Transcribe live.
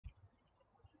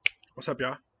What's up,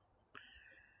 y'all?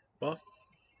 Well,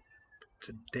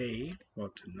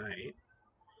 tonight,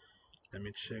 let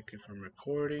me check if I'm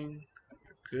recording.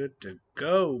 Good to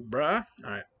go, bruh.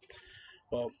 Alright.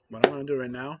 Well, what I'm gonna do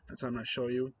right now is I'm gonna show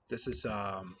you. This is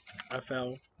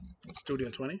FL Studio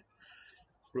 20.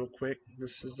 Real quick.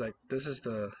 This is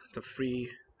the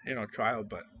free trial,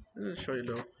 but I'll show you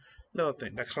a little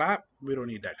thing. The clap, we don't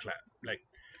need that clap. Like,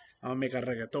 I'm gonna make a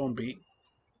reggaeton beat.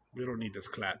 We don't need this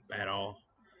clap at all.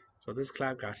 So this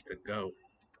clap got to go.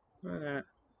 Look at that.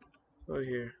 Go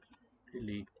here.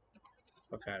 Delete.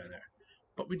 Fuck out of there.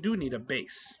 But we do need a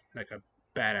bass. Like a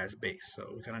badass bass.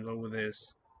 So we're gonna go with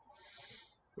this.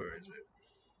 Where is it?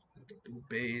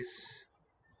 Bass.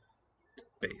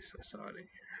 Bass. I saw it in here.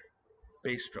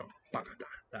 Bass drum.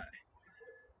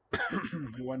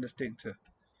 We want this thing to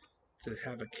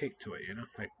have a kick to it,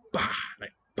 like bah,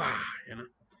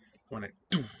 want like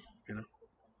do,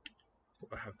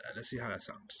 I have that. Let's see how that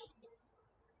sounds.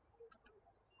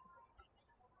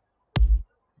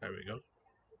 There we go.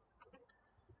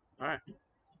 Alright.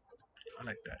 I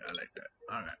like that.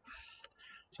 Alright.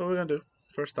 So what we're gonna do,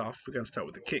 first off, we're gonna start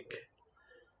with the kick.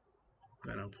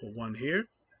 We're gonna put one here,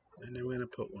 and then we're gonna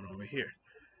put one over here.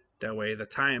 That way the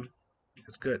time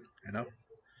is good, And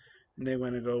then we're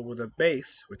gonna go with the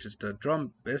bass, which is the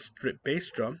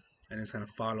bass drum, and it's gonna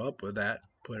follow up with that.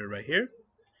 Put it right here.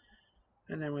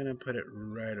 And then we're gonna put it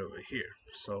right over here.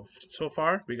 So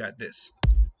far we got this.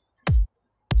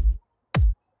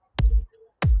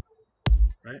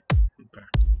 Right? Okay.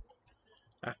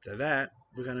 After that,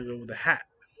 we're gonna go with the hat,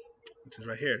 which is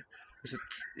right here. This is,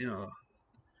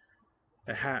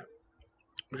 the hat.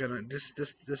 We're gonna this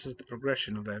is the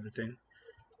progression of everything.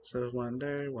 So one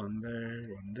there, one there,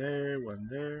 one there, one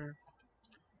there.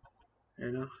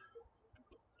 Little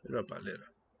by little.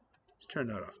 Let's turn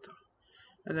that off though.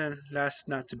 And then last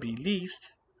not to be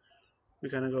least, we're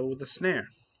gonna go with the snare.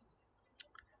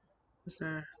 The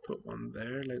snare, put one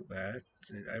there like that.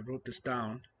 I wrote this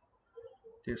down.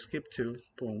 Then skip 2,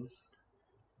 boom.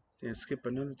 Then skip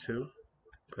another 2,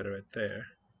 put it right there.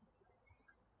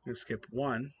 Then skip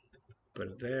 1, put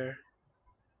it there.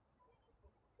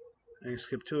 And you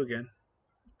skip 2 again,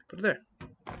 put it there.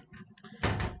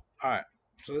 Alright,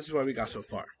 so this is what we got so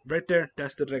far. Right there,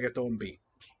 that's the reggaeton beat.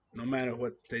 No matter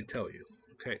what they tell you.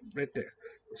 Okay, right there.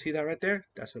 See that right there?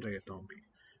 That's a reggaeton beat.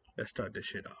 Let's start this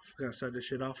shit off. We're gonna start this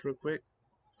shit off real quick.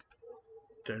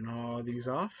 Turn all these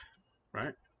off,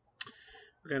 right?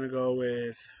 We're gonna go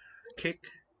with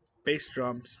kick, bass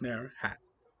drum, snare, hat.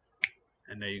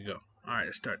 And there you go. Alright,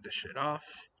 let's start this shit off.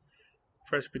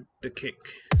 First with the kick.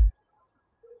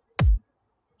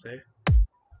 See?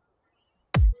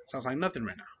 Sounds like nothing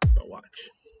right now, but watch.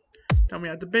 Then we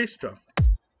have the bass drum.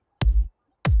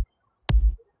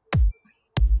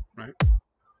 Right?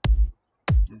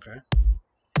 Okay.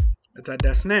 Let's add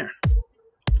that snare.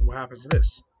 So what happens to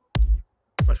this?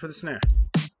 Watch for the snare.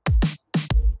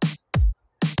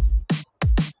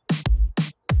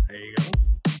 There you go.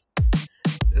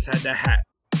 Let's add that hat.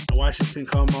 And watch this thing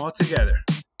come all together.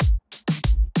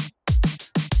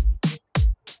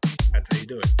 That's how you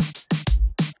do it.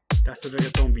 That's the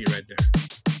reggaeton beat right there.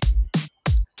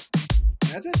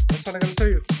 That's it. That's all I gotta tell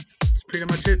you. That's pretty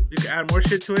much it. You can add more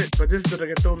shit to it, but this is the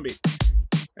reggaeton beat.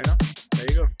 There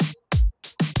you go.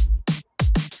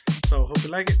 So hope you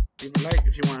like it. Leave a like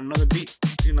if you want another beat.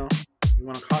 You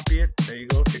want to copy it. There you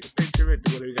go. Take a picture of it.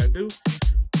 Do whatever you gotta do.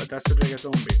 But that's the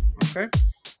reggaeton beat. Okay.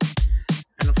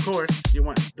 And of course, you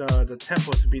want the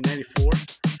tempo to be 94.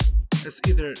 It's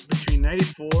either between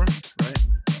 94, right?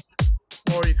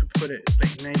 Or you could put it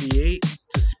like 98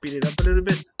 to speed it up a little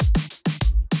bit,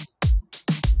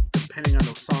 depending on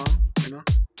the song,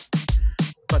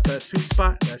 But the sweet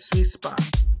spot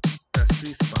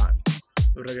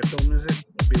with reggaeton music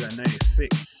would be that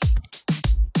 96.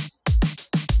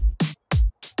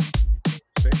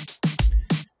 Okay?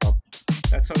 Well,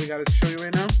 that's all we got to show you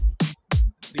right now.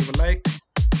 Leave a like,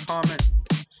 comment,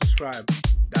 subscribe,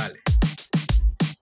 dale.